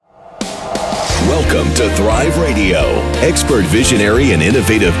Welcome to Thrive Radio, expert visionary and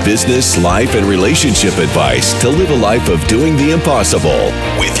innovative business, life, and relationship advice to live a life of doing the impossible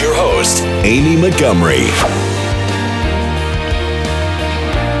with your host, Amy Montgomery.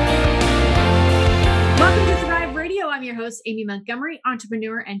 Welcome to Thrive Radio. I'm your host, Amy Montgomery,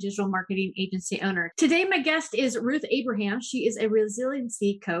 entrepreneur and digital marketing agency owner. Today, my guest is Ruth Abraham. She is a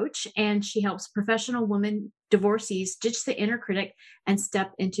resiliency coach, and she helps professional women divorcees ditch the inner critic and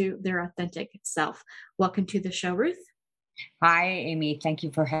step into their authentic self. Welcome to the show, Ruth. Hi, Amy. Thank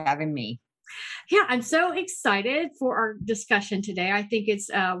you for having me. Yeah, I'm so excited for our discussion today. I think it's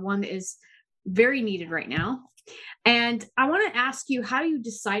one that is very needed right now. And I want to ask you how you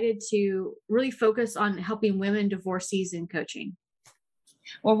decided to really focus on helping women divorcees in coaching.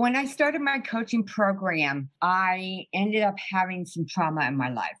 Well, when I started my coaching program, I ended up having some trauma in my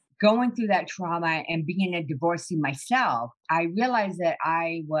life. Going through that trauma and being a divorcee myself, I realized that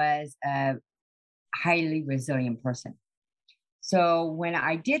I was a highly resilient person. So when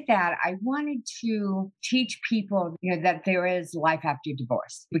I did that, I wanted to teach people, that there is life after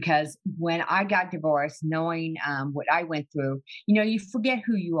divorce. Because when I got divorced, knowing what I went through, you forget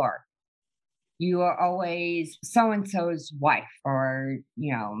who you are. You are always so-and-so's wife or,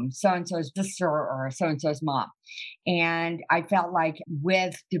 so-and-so's sister or so-and-so's mom. And I felt like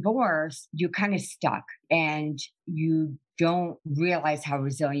with divorce, you're kind of stuck and you don't realize how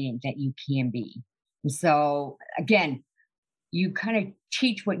resilient that you can be. And so again, you kind of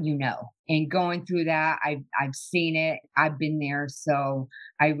teach what you know. And going through that, I've seen it. I've been there. So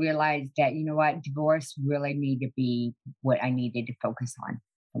I realized that, divorce really needed to be what I needed to focus on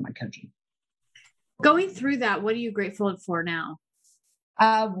for my coaching. Going through that, what are you grateful for now?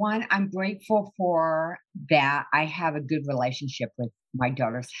 One, I'm grateful for that I have a good relationship with my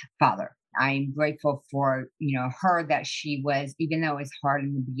daughter's father. I'm grateful for, her that she was, even though it was hard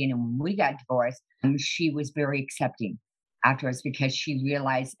in the beginning when we got divorced, she was very accepting afterwards because she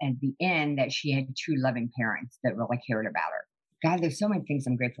realized at the end that she had two loving parents that really cared about her. God, there's so many things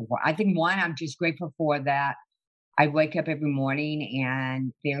I'm grateful for. I think one, I'm just grateful for that I wake up every morning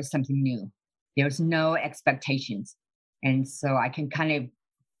and there's something new. There's no expectations. And so I can kind of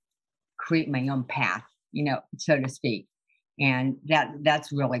create my own path, so to speak. And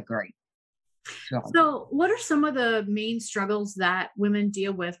that's really great. So what are some of the main struggles that women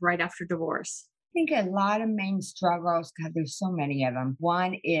deal with right after divorce? I think a lot of main struggles, God, there's so many of them.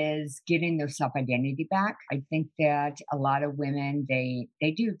 One is getting their self-identity back. I think that a lot of women, they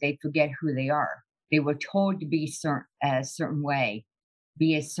forget who they are. They were told to be a certain way,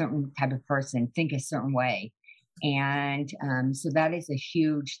 be a certain type of person, think a certain way. And so that is a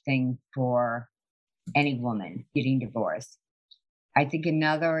huge thing for any woman getting divorced. I think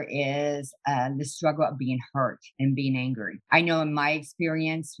another is the struggle of being hurt and being angry. I know in my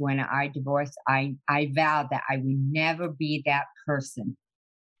experience, when I divorced, I vowed that I would never be that person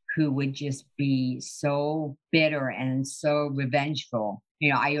who would just be so bitter and so revengeful.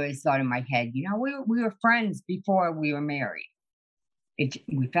 I always thought in my head, we were friends before we were married.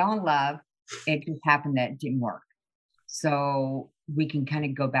 We fell in love. It just happened that it didn't work. So we can kind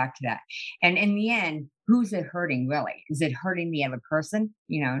of go back to that. And in the end, who's it hurting really? Is it hurting the other person?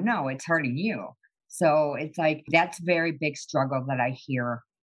 No, it's hurting you. So it's like, that's a very big struggle that I hear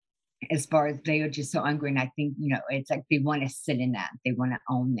as far as they are just so angry. And I think, it's like they want to sit in that. They want to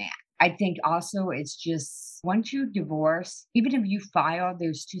own that. I think also it's just once you divorce, even if you file,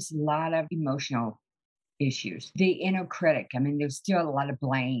 there's just a lot of emotional issues. The inner critic, there's still a lot of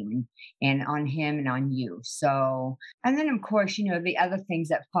blame and on him and on you. So, and then of course, the other things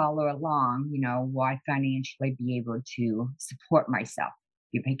that follow along, will I financially be able to support myself,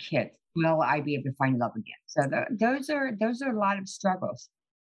 give my kids? Will I be able to find love again? So those are a lot of struggles.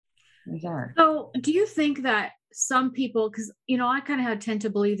 Those are. So do you think that some people, because, I kind of tend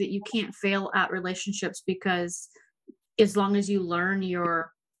to believe that you can't fail at relationships because as long as you learn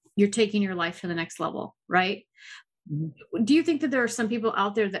you're taking your life to the next level, right? Mm-hmm. Do you think that there are some people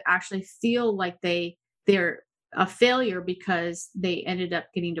out there that actually feel like they're a failure because they ended up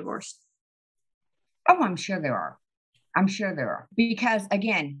getting divorced? Oh, I'm sure there are. Because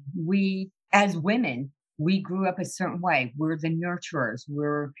again, we as women, we grew up a certain way. We're the nurturers.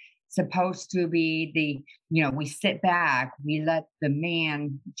 We're supposed to be we sit back, we let the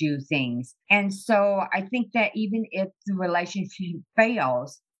man do things. And so I think that even if the relationship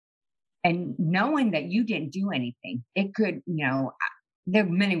fails, and knowing that you didn't do anything, it could, there are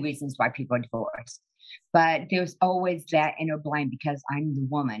many reasons why people are divorced, but there's always that inner blame because I'm the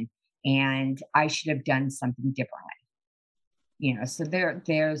woman and I should have done something differently. So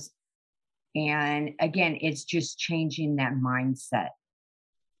there's, and again, it's just changing that mindset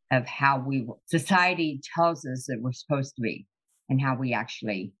of how society tells us that we're supposed to be and how we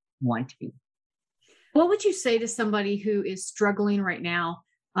actually want to be. What would you say to somebody who is struggling right now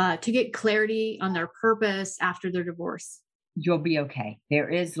to get clarity on their purpose after their divorce? You'll be okay. There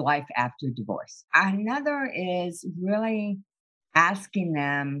is life after divorce. Another is really asking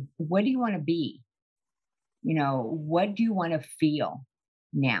them, what do you want to be? What do you want to feel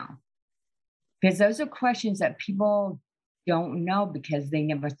now? Because those are questions that people don't know because they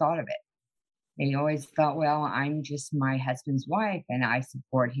never thought of it. They always thought, well, I'm just my husband's wife and I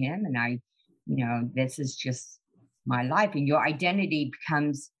support him and this is just my life. And your identity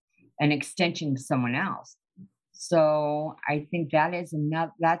becomes an extension to someone else. So I think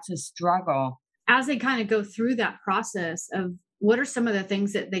that's a struggle. As they kind of go through that process of what are some of the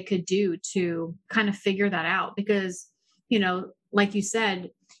things that they could do to kind of figure that out? Because, like you said,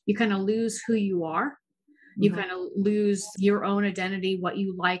 you kind of lose who you are. You kind of lose your own identity, what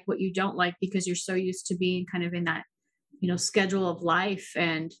you like, what you don't like, because you're so used to being kind of in that, schedule of life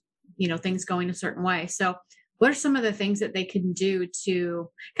and, things going a certain way. So what are some of the things that they can do to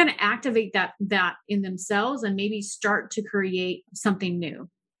kind of activate that in themselves and maybe start to create something new?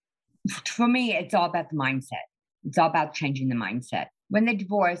 For me, it's all about the mindset. It's all about changing the mindset. When they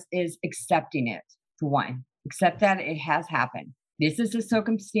divorce is accepting it, for one. Accept that it has happened. This is a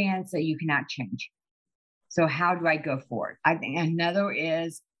circumstance that you cannot change. So how do I go forward? I think another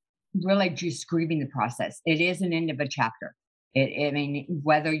is really just grieving the process. It is an end of a chapter.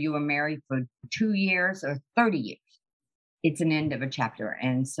 Whether you were married for 2 years or 30 years, it's an end of a chapter.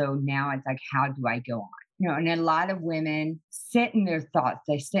 And so now it's like, how do I go on? And a lot of women sit in their thoughts.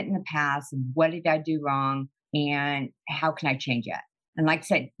 They sit in the past. And what did I do wrong? And how can I change it? And like I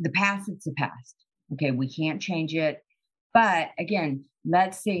said, the past, it's the past. Okay, we can't change it. But again,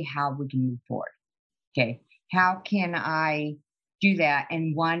 let's see how we can move forward. Okay, how can I do that?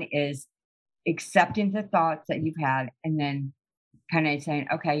 And one is accepting the thoughts that you've had and then kind of saying,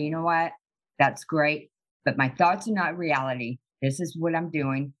 okay, you know what? That's great, but my thoughts are not reality. This is what I'm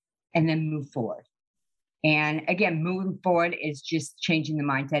doing. And then move forward. And again, moving forward is just changing the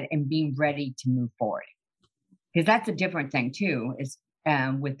mindset and being ready to move forward. Because that's a different thing too, is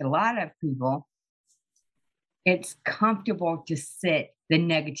with a lot of people, it's comfortable to sit the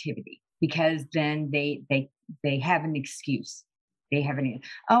negativity because then they have an excuse. They have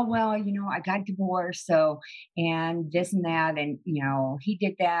oh, well, I got divorced. So, and this and that, and, he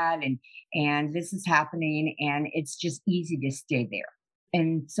did that and this is happening. And it's just easy to stay there.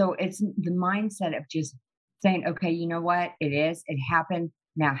 And so it's the mindset of just saying, okay, you know what? It happened.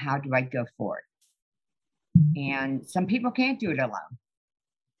 Now, how do I go forward? And some people can't do it alone.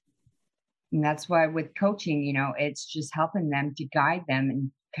 And that's why with coaching, it's just helping them to guide them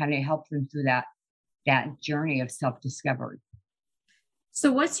and kind of help them through that journey of self-discovery. So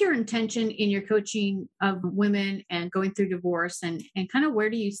what's your intention in your coaching of women and going through divorce and kind of where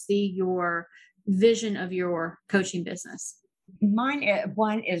do you see your vision of your coaching business? Mine,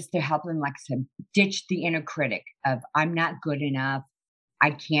 one is to help them, like I said, ditch the inner critic of I'm not good enough.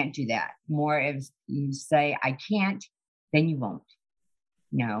 I can't do that. More if you say I can't, then you won't.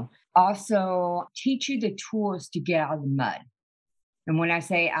 Also teach you the tools to get out of the mud. And when I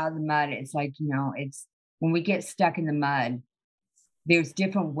say out of the mud, it's like, it's when we get stuck in the mud, there's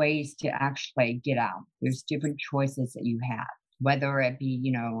different ways to actually get out. There's different choices that you have, whether it be,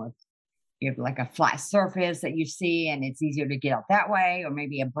 you have like a flat surface that you see and it's easier to get out that way, or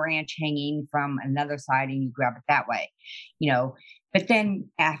maybe a branch hanging from another side and you grab it that way, But then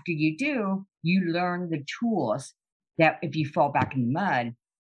after you do, you learn the tools that if you fall back in the mud,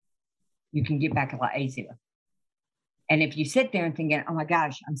 you can get back a lot easier. And if you sit there and thinking, oh my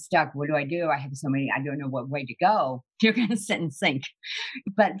gosh, I'm stuck. What do? I have so many, I don't know what way to go. You're going to sit and sink.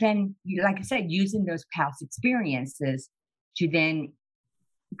 But then, like I said, using those past experiences to then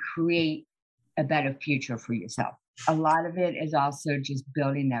create a better future for yourself. A lot of it is also just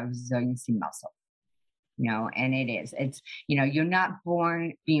building that resiliency muscle, and it's, you're not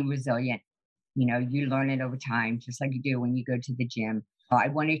born being resilient. You learn it over time, just like you do when you go to the gym. I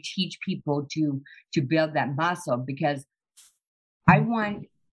want to teach people to build that muscle because I want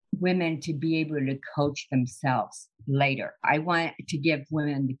women to be able to coach themselves later. I want to give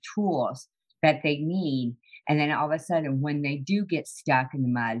women the tools that they need. And then all of a sudden, when they do get stuck in the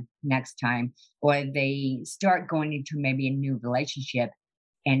mud next time, or they start going into maybe a new relationship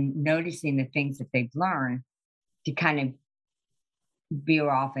and noticing the things that they've learned to kind of veer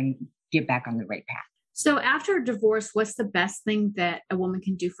off and get back on the right path. So after a divorce, what's the best thing that a woman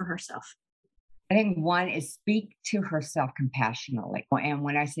can do for herself? I think one is speak to herself compassionately. And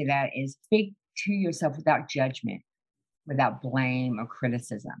when I say that is speak to yourself without judgment. without blame or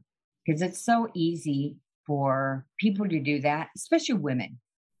criticism. Because it's so easy for people to do that, especially women.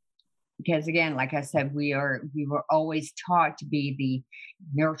 Because again, like I said, we were always taught to be the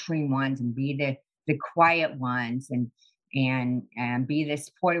nurturing ones and be the quiet ones and be the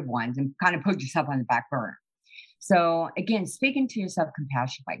supportive ones and kind of put yourself on the back burner. So again, speaking to yourself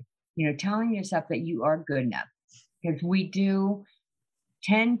compassionately, telling yourself that you are good enough. Because we do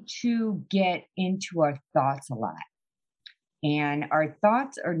tend to get into our thoughts a lot. And our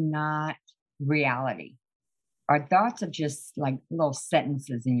thoughts are not reality. Our thoughts are just like little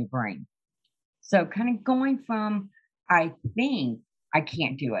sentences in your brain. So kind of going from, I think I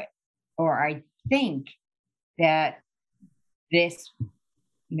can't do it, or I think that this,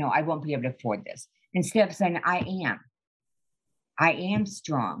 I won't be able to afford this. Instead of saying, I am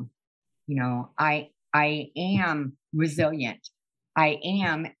strong. I am resilient. I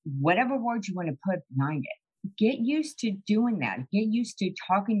am whatever words you want to put behind it. Get used to doing that. Get used to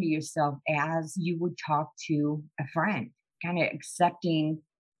talking to yourself as you would talk to a friend, kind of accepting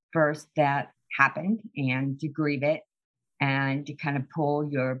first that happened and to grieve it and to kind of pull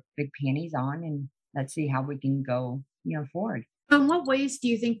your big panties on and let's see how we can go, forward. In what ways do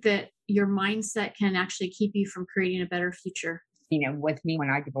you think that your mindset can actually keep you from creating a better future? With me, when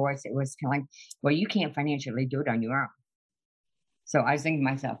I divorced, it was kind of like, well, you can't financially do it on your own. So I was thinking to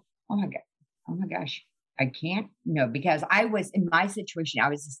myself, oh my gosh, I can't. No, because I was in my situation, I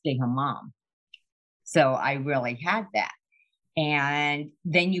was a stay-home mom. So I really had that. And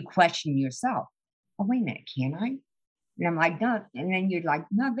then you question yourself, oh, wait a minute, can I? And I'm like, no. And then you're like,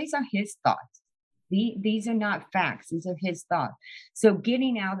 no, these are his thoughts. These are not facts. These are his thoughts. So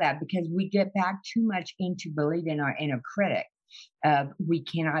getting out of that, because we get back too much into believing our inner critic. We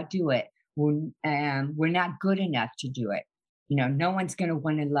cannot do it. We're not good enough to do it. No one's going to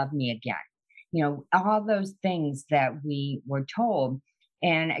want to love me again. All those things that we were told.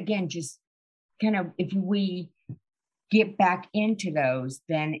 And again, just kind of, if we get back into those,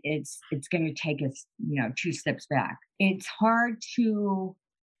 then it's going to take us, 2 steps back. It's hard to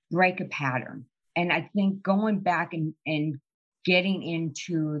break a pattern. And I think going back and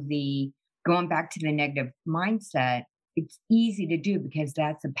going back to the negative mindset, it's easy to do because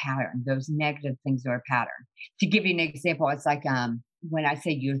that's a pattern. Those negative things are a pattern. To give you an example, it's like when I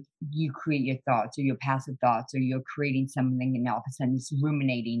say you create your thoughts or your passive thoughts, or you're creating something and all of a sudden it's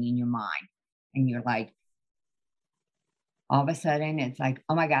ruminating in your mind. And you're like, all of a sudden it's like,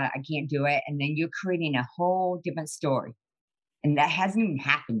 oh my God, I can't do it. And then you're creating a whole different story. And that hasn't even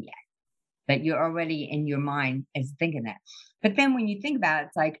happened yet. But you're already in your mind as thinking that. But then when you think about it,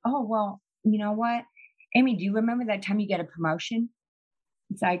 it's like, oh, well, you know what? Amy, do you remember that time you get a promotion?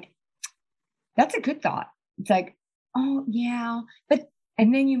 It's like, that's a good thought. It's like, oh, yeah.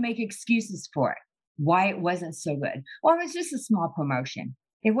 And then you make excuses for it, why it wasn't so good. Well, it was just a small promotion.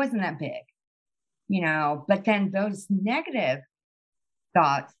 It wasn't that big, but then those negative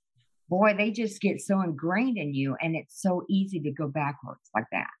thoughts, boy, they just get so ingrained in you, and it's so easy to go backwards like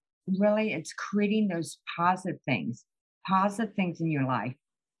that. Really, it's creating those positive things in your life.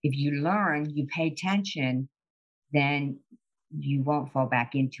 If you learn, you pay attention, then you won't fall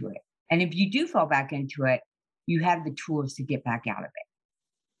back into it. And if you do fall back into it, you have the tools to get back out of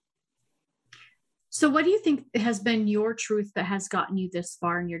it. So what do you think has been your truth that has gotten you this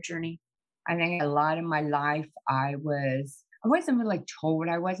far in your journey? I think a lot of my life, I wasn't really told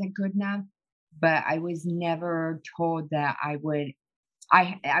I wasn't good enough, but I was never told that I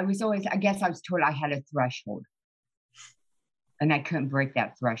was always, I guess I was told I had a threshold. And I couldn't break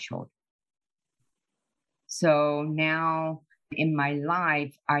that threshold. So now in my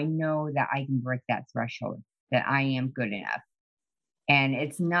life, I know that I can break that threshold, that I am good enough. And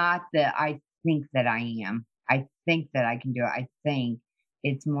it's not that I think that I am. I think that I can do it. I think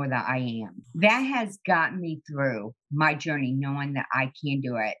it's more that I am. That has gotten me through my journey, knowing that I can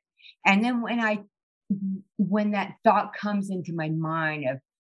do it. And then when that thought comes into my mind of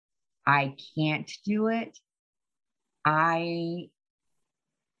I can't do it, I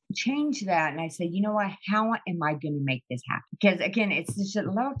change that and I say, you know what, how am I going to make this happen? Because again, it's just a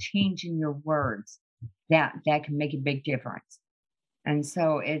little change in your words that can make a big difference. And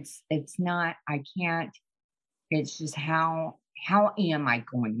so it's not, I can't, it's just how am I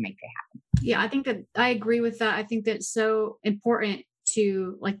going to make it happen? Yeah, I think that I agree with that. I think that's so important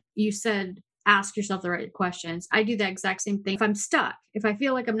to, like you said, ask yourself the right questions. I do that exact same thing. If I'm stuck, if I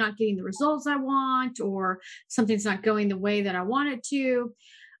feel like I'm not getting the results I want, or something's not going the way that I want it to,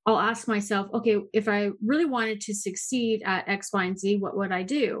 I'll ask myself, okay, if I really wanted to succeed at X, Y, and Z, what would I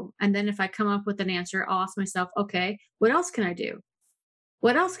do? And then if I come up with an answer, I'll ask myself, okay, what else can I do?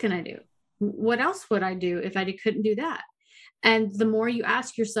 What else can I do? What else would I do if I couldn't do that? And the more you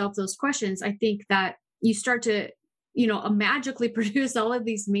ask yourself those questions, I think that you start to, magically produce all of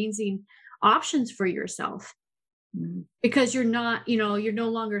these amazing options for yourself, Mhm. because you're no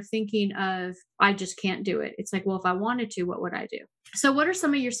longer thinking of, I just can't do it. It's like, well, if I wanted to, what would I do? So what are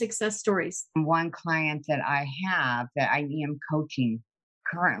some of your success stories? One client that I have that I am coaching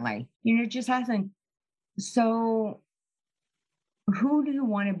currently, just asking, so who do you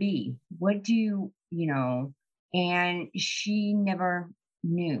want to be? What do and she never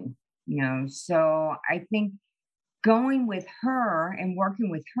knew, so I think going with her and working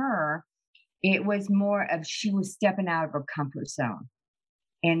with her, it was more of she was stepping out of her comfort zone.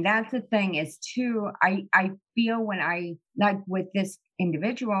 And that's the thing is too, I feel when I like with this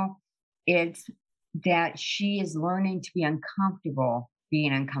individual, it's that she is learning to be uncomfortable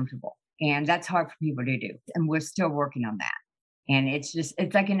being uncomfortable. And that's hard for people to do. And we're still working on that. And it's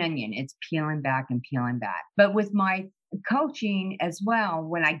like an onion. It's peeling back and peeling back. But with my coaching as well,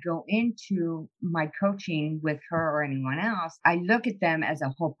 when I go into my coaching with her or anyone else, I look at them as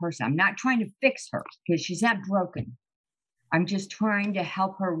a whole person. I'm not trying to fix her because she's not broken. I'm just trying to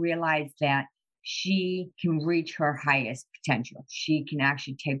help her realize that she can reach her highest potential. She can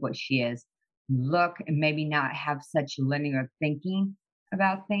actually take what she is, look and maybe not have such linear thinking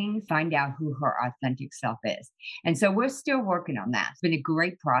about things, find out who her authentic self is. And so we're still working on that. It's been a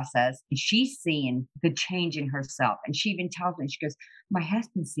great process. And she's seeing the change in herself. And she even tells me, she goes, my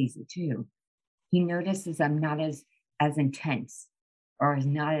husband sees it too. He notices I'm not as intense or is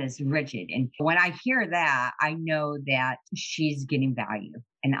not as rigid. And when I hear that, I know that she's getting value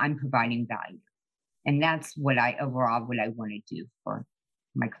and I'm providing value. And that's what I want to do for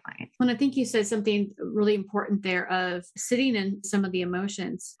my clients. And I think you said something really important there of sitting in some of the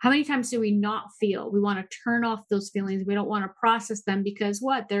emotions. How many times do we not feel? We want to turn off those feelings. We don't want to process them because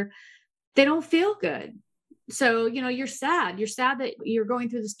they don't feel good. So, you're sad. You're sad that you're going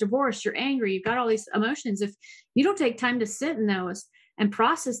through this divorce. You're angry. You've got all these emotions. If you don't take time to sit in those and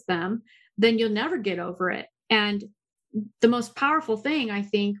process them, then you'll never get over it. And the most powerful thing, I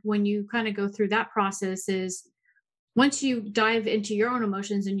think, when you kind of go through that process is once you dive into your own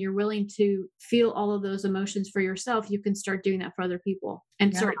emotions and you're willing to feel all of those emotions for yourself, you can start doing that for other people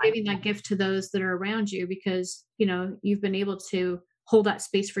and start giving that gift to those that are around you because, you've been able to hold that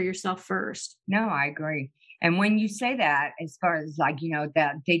space for yourself first. No, I agree. And when you say that, as far as like,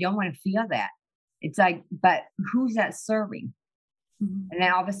 that they don't want to feel that, it's like, but who's that serving? Mhm. And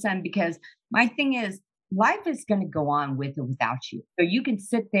then all of a sudden, because my thing is, life is going to go on with or without you. So you can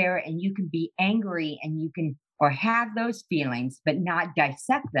sit there and you can be angry and you can, or have those feelings, but not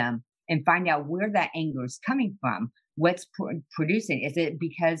dissect them and find out where that anger is coming from. What's producing? Is it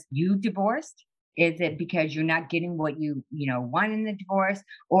because you divorced? Is it because you're not getting what you want in the divorce?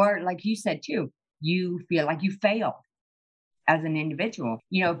 Or like you said too, you feel like you failed as an individual,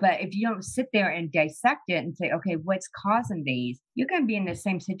 but if you don't sit there and dissect it and say, okay, what's causing these, you're going to be in the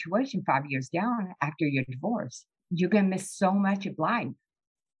same situation 5 years down after your divorce. You're going to miss so much of life.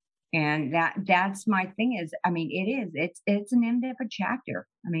 And that's my thing is, I mean, it's an end of a chapter.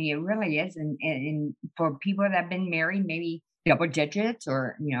 I mean, it really is. And for people that have been married, maybe double digits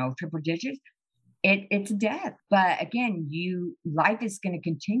or, triple digits, it's death. But again, life is going to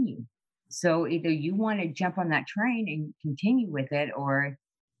continue. So either you want to jump on that train and continue with it, or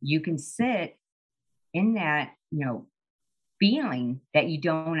you can sit in that, feeling that you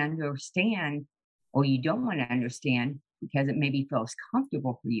don't understand or you don't want to understand because it maybe feels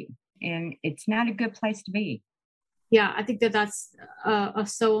comfortable for you. And it's not a good place to be. Yeah, I think that's a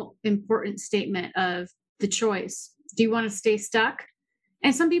so important statement of the choice. Do you want to stay stuck?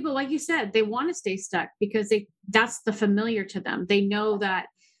 And some people, like you said, they want to stay stuck because that's the familiar to them. They know that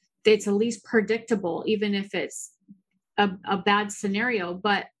it's at least predictable, even if it's a bad scenario.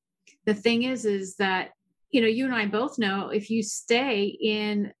 But the thing is that, you and I both know if you stay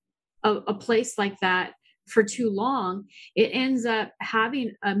in a place like that for too long, it ends up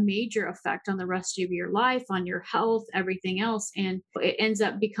having a major effect on the rest of your life, on your health, everything else. And it ends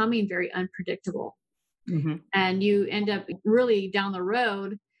up becoming very unpredictable. Mm-hmm. And you end up really down the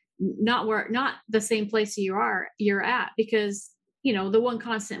road, not the same place you're at, because the one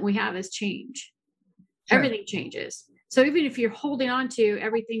constant we have is change. Sure. Everything changes. So even if you're holding on to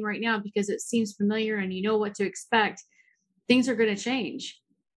everything right now because it seems familiar and you know what to expect, things are going to change.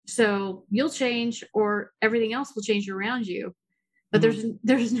 So you'll change or everything else will change around you. But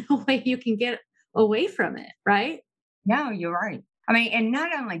there's no way you can get away from it, right? No, you're right. I mean, and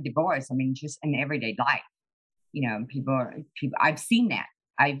not only divorce, I mean, just in everyday life, people, I've seen that.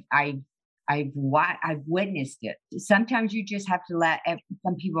 I've witnessed it. Sometimes you just have to let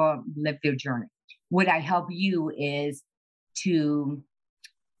some people live their journey. What I help you is to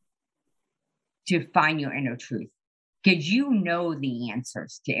find your inner truth, because you know the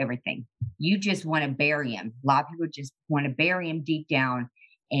answers to everything. You just want to bury them. A lot of people just want to bury them deep down.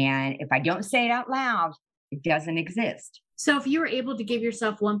 And if I don't say it out loud, it doesn't exist. So if you were able to give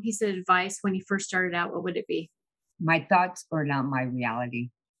yourself one piece of advice when you first started out, what would it be? My thoughts are not my reality.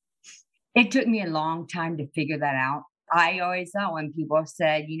 It took me a long time to figure that out. I always thought when people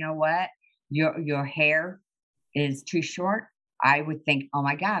said, you know what, your hair is too short, I would think, oh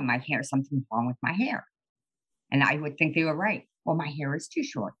my God, my hair, something's wrong with my hair. And I would think they were right. Well, my hair is too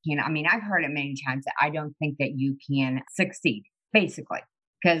short. You know, I mean, I've heard it many times that I don't think that you can succeed, basically.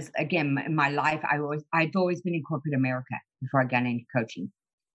 Because again, in my life, I've always been in corporate America before I got into coaching.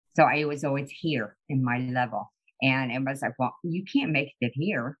 So I was always here in my level. And everybody's like, well, you can't make it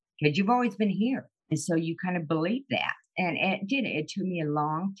here because you've always been here. And so you kind of believe that. And it did. It took me a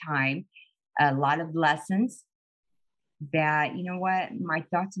long time, a lot of lessons that, you know what, my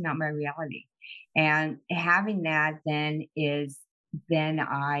thoughts are not my reality. And having that then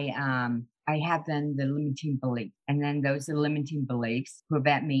I have then the limiting belief. And then those limiting beliefs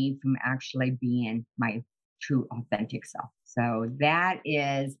prevent me from actually being my true authentic self. So that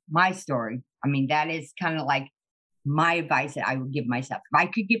is my story. I mean, that is kind of like my advice that I would give myself. If I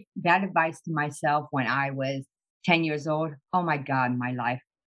could give that advice to myself when I was 10 years old, oh my God, my life,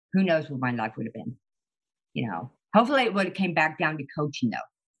 who knows what my life would have been, you know. Hopefully it would have came back down to coaching though.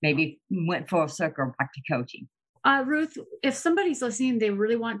 Maybe went full circle back to coaching. Ruth, if somebody's listening, they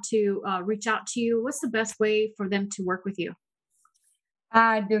really want to reach out to you, what's the best way for them to work with you?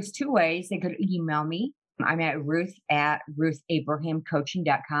 There's two ways. They could email me. I'm at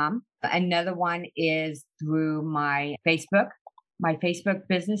ruthabrahamcoaching.com. Another one is through my Facebook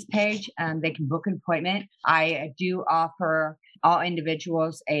business page. They can book an appointment. I do offer all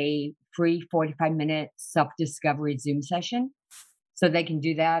individuals a free 45-minute self-discovery Zoom session. So they can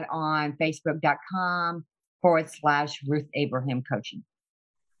do that on facebook.com/Ruth Abraham Coaching.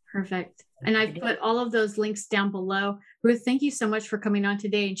 Perfect. And I've put all of those links down below. Ruth, thank you so much for coming on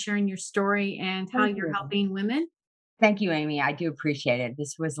today and sharing your story and how you're helping women. Thank you, Amy. I do appreciate it.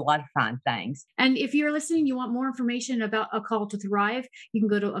 This was a lot of fun. Thanks. And if you're listening, you want more information about A Call to Thrive, you can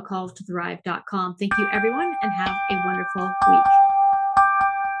go to acalltothrive.com. Thank you, everyone, and have a wonderful week.